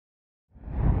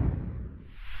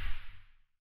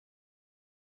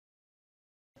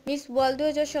Miss world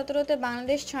 2017-তে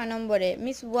Bangladesh 6 নম্বরে।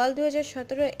 Miss world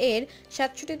 2017 এর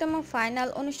 67তম final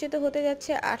অনুষ্ঠিত হতে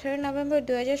যাচ্ছে 18 নভেম্বর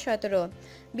 2017।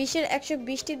 বিশ্বের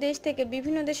 120টি দেশ থেকে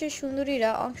বিভিন্ন দেশের সুন্দরীরা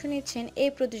অংশ নিচ্ছেন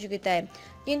এই প্রতিযোগিতায়।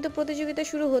 কিন্তু প্রতিযোগিতা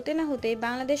শুরু হতে না হতেই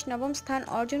বাংলাদেশ নবম স্থান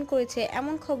অর্জন করেছে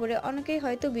এমন খবরে অনেকেই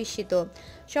হয়তো বিস্মিত।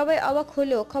 সবাই অবাক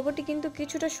হলেও খবরটি কিন্তু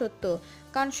কিছুটা সত্য,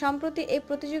 কারণ সম্প্রতি এই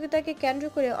প্রতিযোগিতাকে কেন্দ্র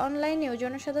করে অনলাইনেও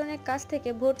জনসাধারণের কাছ থেকে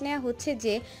ভোট নেওয়া হচ্ছে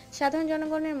যে সাধারণ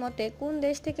জনগণের মতে কোন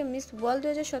দেশ থেকে মিস ওয়ার্ল্ড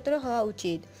 2017 হওয়া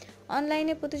উচিত।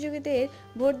 অনলাইনে প্রতিযোগীদের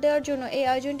ভোট দেওয়ার জন্য এই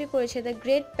আয়োজনটি করেছে দ্য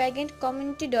গ্রেট প্যাগেন্ট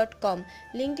কমিউনিটি.com।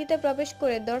 লিঙ্কটিতে প্রবেশ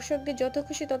করে দর্শকদের যত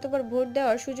খুশি ততবার ভোট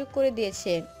দেওয়ার সুযোগ করে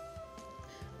দিয়েছে।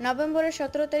 নভেম্বরের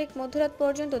 17 তারিখ মধ্যরাত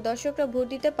পর্যন্ত দর্শকরা ভোট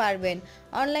দিতে পারবেন।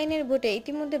 অনলাইনের ভোটে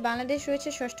ইতিমধ্যে বাংলাদেশ রয়েছে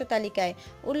ষষ্ঠ তালিকায়।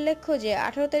 উল্লেখ্য যে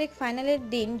 18 তারিখ ফাইনালের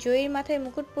দিন জয়ীর মাথায়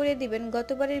মুকুট পরিয়ে দিবেন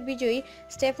গতবারের বিজয়ী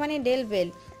স্টেফানি ডেল বেল।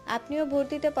 আপনিও ভোট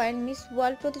দিতে পারেন মিস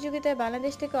ওয়ার্ল্ড প্রতিযোগিতায়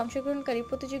বাংলাদেশ থেকে অংশগ্রহণকারী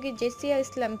প্রতিযোগী জেসিয়া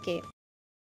ইসলামকে।